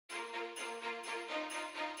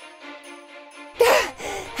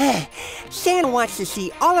Santa wants to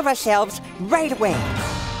see all of us elves right away.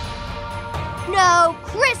 No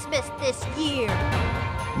Christmas this year.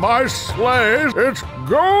 My sleigh, it's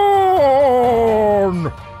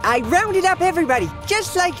gone! I rounded up everybody,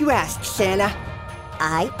 just like you asked, Santa.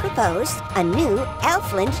 I propose a new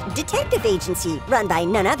ELFLAND detective agency run by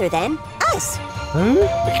none other than us. Huh?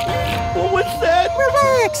 What was that?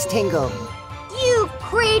 Relax, Tingle. You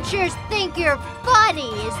creatures think you're funny,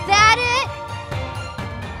 is that it?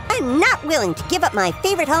 I'm not willing to give up my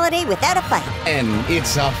favorite holiday without a fight. And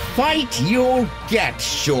it's a fight you'll get,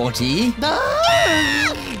 Shorty.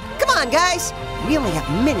 Come on, guys. We only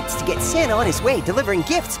have minutes to get Santa on his way delivering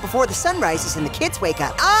gifts before the sun rises and the kids wake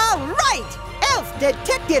up. All right! Elf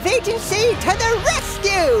Detective Agency to the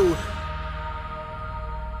rescue!